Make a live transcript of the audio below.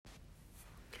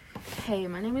Hey,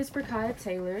 my name is Berkaya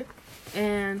Taylor,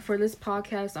 and for this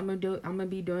podcast, I'm gonna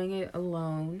be doing it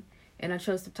alone, and I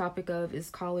chose the topic of is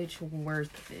college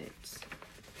worth it?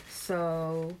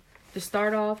 So to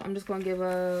start off, I'm just gonna give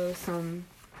some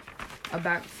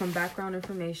background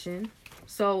information.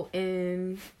 So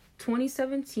in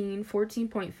 2017,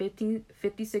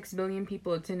 14.56 billion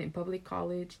people attended public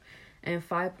college, and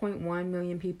 5.1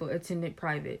 million people attended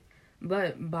private.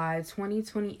 But by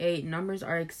 2028, numbers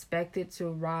are expected to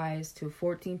rise to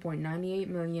 14.98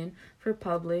 million for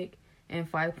public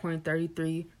and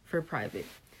 5.33 for private.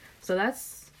 So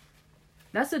that's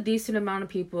a decent amount of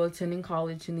people attending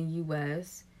college in the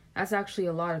US. That's actually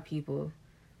a lot of people.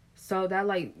 So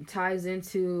that ties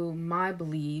into my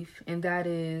belief, and that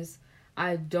is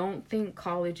I don't think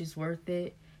college is worth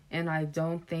it, and I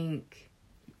don't think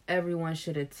everyone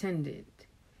should attend it.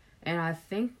 And I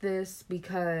think this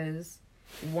because,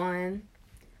 one,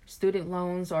 student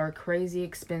loans are crazy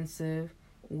expensive,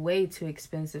 way too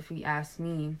expensive if you ask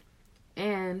me.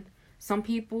 And some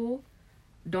people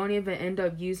don't even end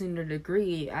up using their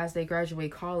degree as they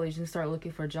graduate college and start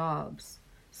looking for jobs.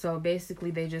 So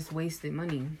basically they just wasted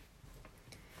money.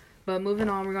 But moving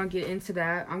on, we're going to get into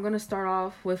that. I'm going to start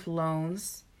off with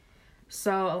loans.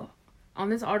 So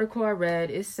on this article I read,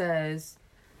 it says,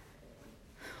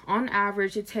 on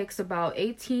average, it takes about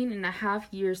 18 and a half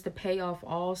years to pay off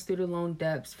all student loan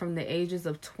debts from the ages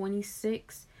of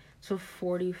 26 to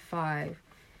 45.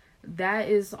 That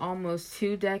is almost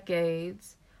 2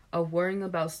 decades of worrying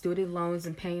about student loans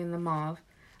and paying them off.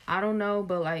 I don't know,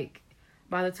 but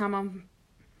by the time I'm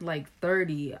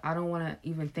 30, I don't want to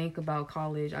even think about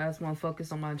college. I just want to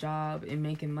focus on my job and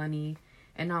making money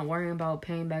and not worrying about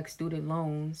paying back student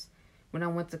loans. When I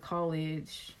went to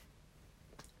college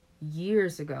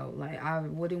years ago, I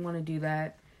wouldn't want to do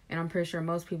that, and I'm pretty sure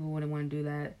most people wouldn't want to do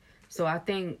that. So I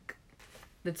think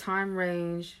the time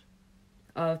range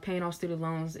of paying off student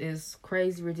loans is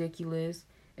crazy ridiculous,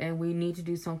 and we need to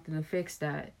do something to fix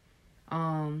that.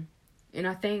 And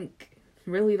I think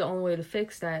really the only way to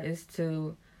fix that is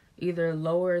to either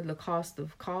lower the cost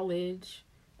of college,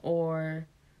 or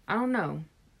I don't know.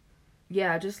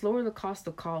 Yeah, just lower the cost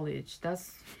of college. I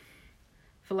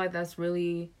feel like that's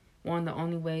really one of the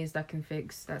only ways that can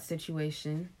fix that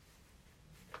situation.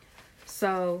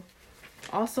 So,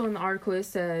 also in the article it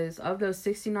says, of those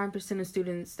 69% of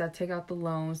students that take out the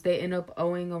loans, they end up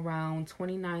owing around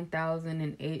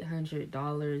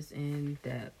 $29,800 in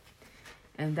debt.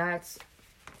 And that's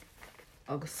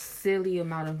a silly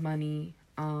amount of money.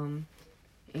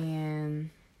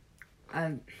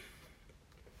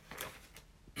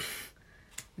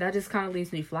 That just kind of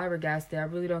leaves me flabbergasted. I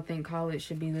really don't think college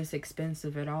should be this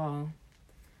expensive at all.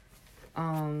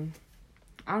 I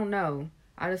don't know.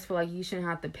 I just feel like you shouldn't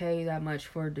have to pay that much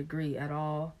for a degree at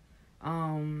all.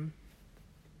 I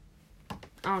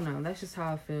don't know. That's just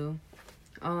how I feel.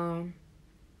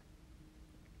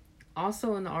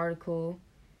 Also in the article,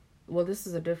 well, this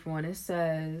is a different one. It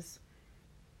says,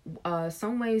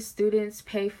 some ways students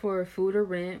pay for food or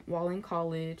rent while in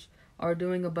college are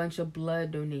doing a bunch of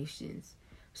blood donations.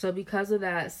 So because of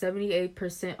that,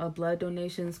 78% of blood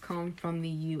donations come from the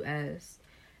U.S.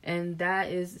 And that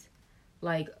is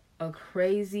a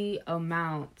crazy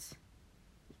amount.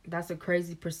 That's a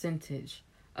crazy percentage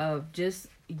of just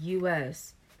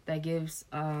U.S. that gives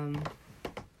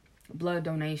blood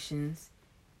donations.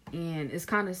 And it's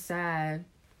kind of sad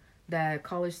that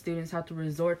college students have to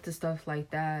resort to stuff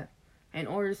like that in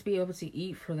order to be able to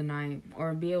eat for the night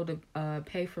or be able to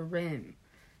pay for rent.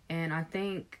 And I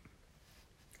think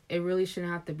it really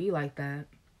shouldn't have to be like that.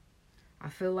 I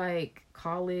feel like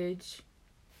college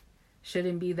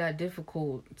shouldn't be that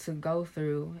difficult to go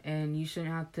through, and you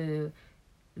shouldn't have to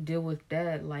deal with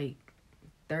debt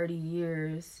 30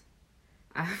 years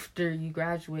after you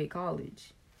graduate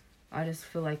college. I just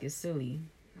feel like it's silly.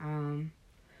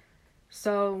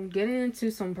 So getting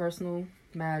into some personal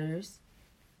matters.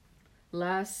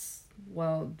 This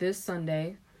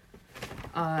Sunday,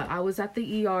 I was at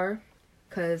the ER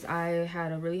because I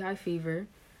had a really high fever.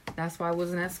 That's why I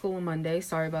wasn't at school on Monday.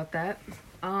 Sorry about that.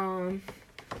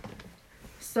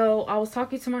 So I was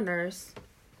talking to my nurse,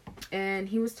 and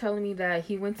he was telling me that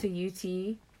he went to UT.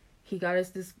 He got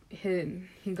his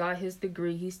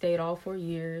degree. He stayed all 4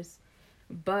 years.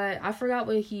 But I forgot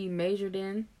what he majored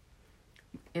in,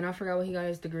 and I forgot what he got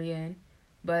his degree in.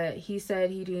 But he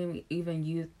said he didn't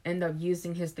even end up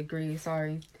using his degree.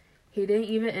 He didn't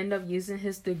even end up using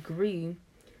his degree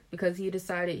because he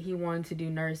decided he wanted to do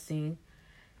nursing.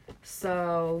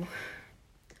 So,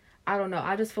 I don't know.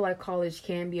 I just feel like college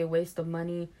can be a waste of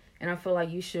money. And I feel like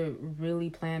you should really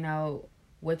plan out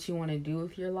what you want to do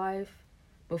with your life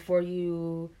before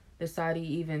you decide to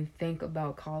even think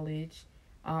about college.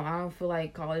 I don't feel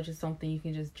like college is something you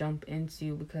can just jump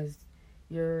into because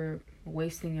you're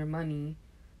wasting your money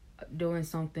doing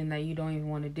something that you don't even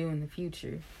want to do in the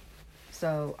future.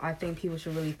 So I think people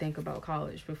should really think about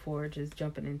college before just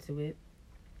jumping into it.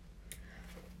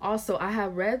 Also, I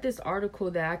have read this article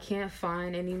that I can't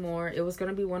find anymore. It was going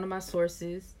to be one of my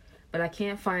sources, but I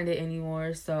can't find it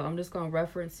anymore. So I'm just going to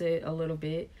reference it a little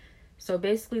bit. So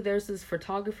basically, there's this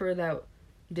photographer that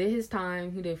did his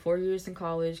time. He did 4 years in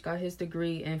college, got his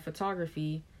degree in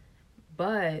photography.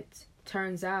 But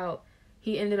turns out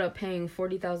he ended up paying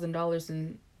 $40,000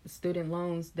 in student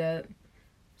loans,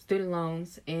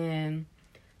 and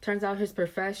turns out his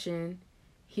profession,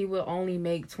 he will only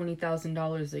make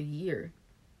 $20,000 a year.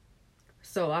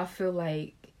 So I feel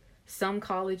like some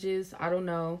colleges, I don't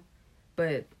know,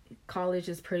 but college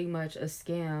is pretty much a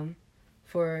scam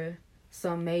for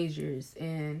some majors.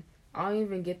 And I don't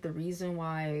even get the reason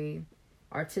why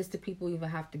artistic people even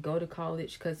have to go to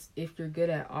college, because if you're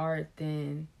good at art,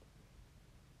 then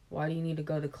why do you need to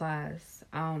go to class?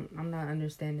 I'm not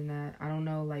understanding that. I don't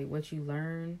know, like, what you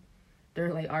learn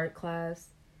during, like, art class.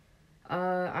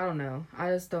 I don't know. I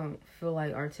just don't feel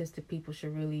like artistic people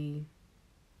should really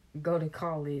go to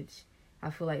college. I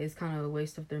feel like it's kind of a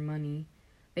waste of their money.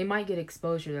 They might get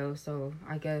exposure, though, so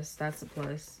I guess that's a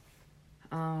plus.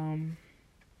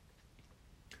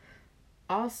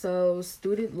 Also,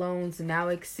 student loans now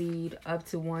exceed up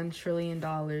to $1 trillion.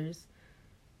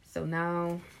 So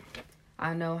now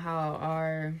I know how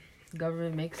our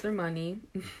government makes their money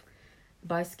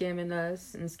by scamming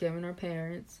us and scamming our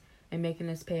parents and making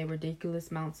us pay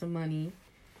ridiculous amounts of money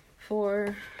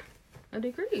for a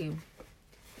degree.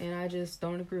 And I just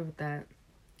don't agree with that.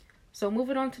 So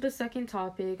moving on to the second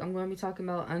topic, I'm going to be talking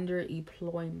about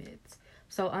underemployment.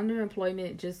 So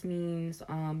underemployment just means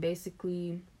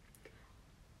basically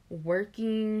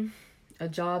working a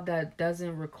job that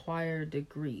doesn't require a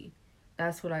degree.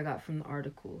 That's what I got from the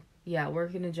article. Yeah,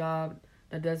 working a job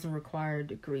that doesn't require a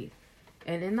degree.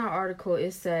 And in that article,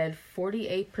 it said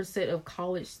 48% of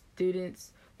college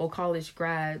students or college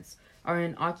grads are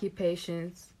in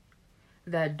occupations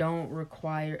that don't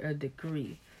require a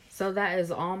degree. So that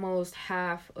is almost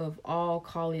half of all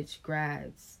college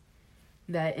grads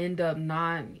that end up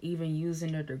not even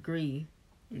using a degree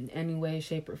in any way,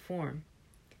 shape, or form.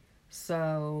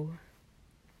 So,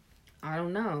 I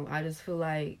don't know. I just feel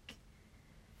like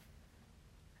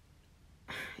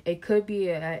it could be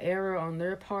an error on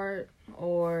their part,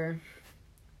 or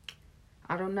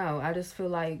I don't know. I just feel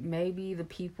like maybe the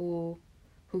people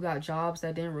who got jobs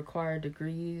that didn't require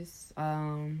degrees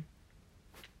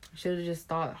should have just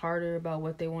thought harder about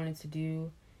what they wanted to do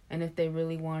and if they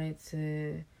really wanted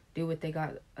to do what they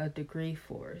got a degree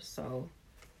for. So,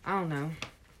 I don't know.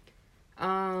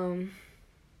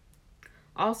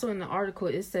 Also in the article,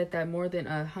 it said that more than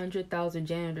 100,000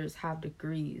 janitors have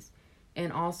degrees,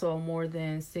 and also more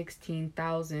than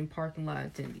 16,000 parking lot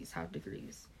attendees have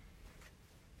degrees.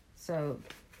 So,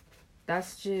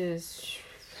 that's just,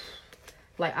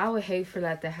 like, I would hate for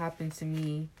that to happen to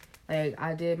me. Like,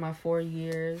 I did my 4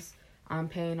 years, I'm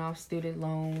paying off student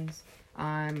loans,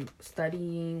 I'm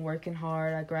studying, working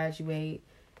hard, I graduate,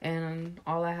 and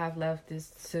all I have left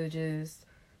is to just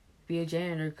be a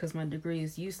janitor because my degree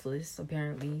is useless,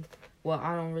 apparently. Well,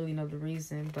 I don't really know the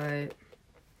reason, but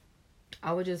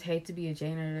I would just hate to be a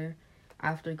janitor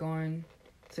after going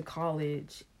to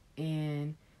college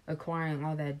and acquiring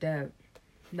all that debt.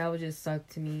 That would just suck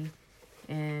to me,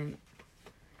 and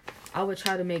I would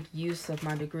try to make use of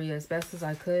my degree as best as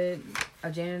I could.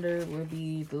 A janitor would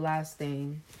be the last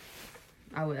thing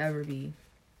I would ever be.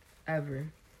 Ever.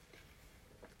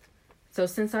 So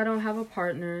since I don't have a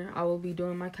partner, I will be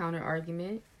doing my counter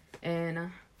argument.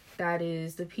 And that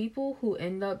is, the people who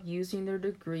end up using their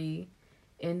degree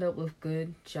end up with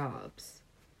good jobs.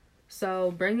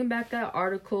 So bringing back that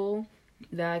article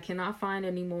that I cannot find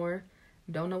anymore.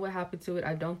 Don't know what happened to it.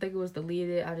 I don't think it was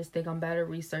deleted. I just think I'm bad at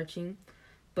researching.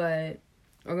 But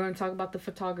we're going to talk about the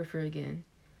photographer again.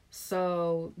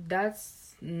 So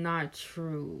that's not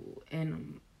true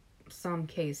in some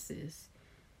cases.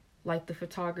 Like the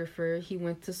photographer, he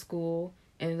went to school,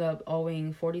 ended up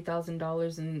owing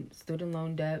 $40,000 in student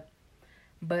loan debt.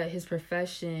 But his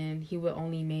profession, he would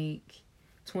only make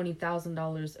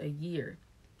 $20,000 a year.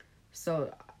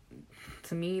 So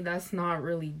to me, that's not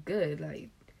really good. Like,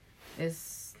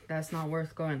 that's not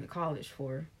worth going to college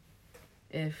for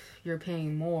if you're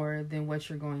paying more than what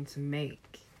you're going to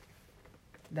make.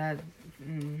 That's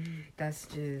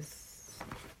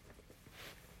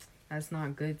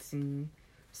not good to me.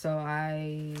 So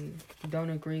I don't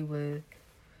agree with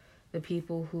the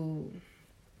people who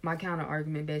my counter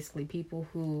argument, basically, people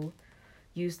who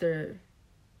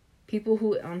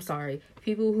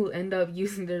end up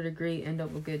using their degree end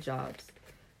up with good jobs.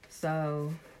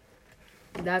 So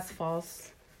that's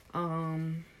false.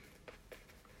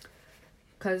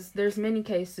 Because there's many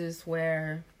cases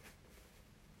where,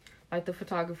 like the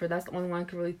photographer, that's the only one I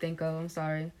can really think of, I'm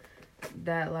sorry,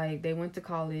 that like they went to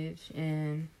college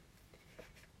and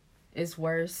it's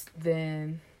worse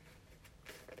than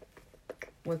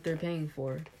what they're paying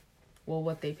for. Well,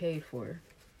 what they paid for.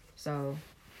 So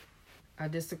I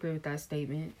disagree with that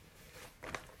statement.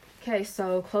 Okay,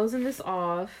 so closing this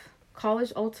off,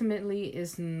 college ultimately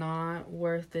is not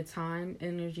worth the time,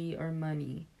 energy, or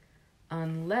money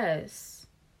unless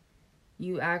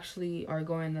you actually are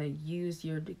going to use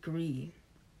your degree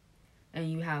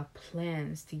and you have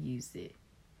plans to use it.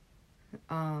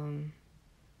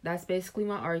 That's basically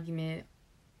my argument.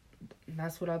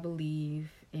 That's what I believe.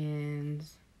 And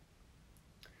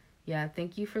yeah,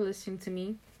 thank you for listening to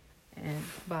me, and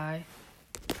bye.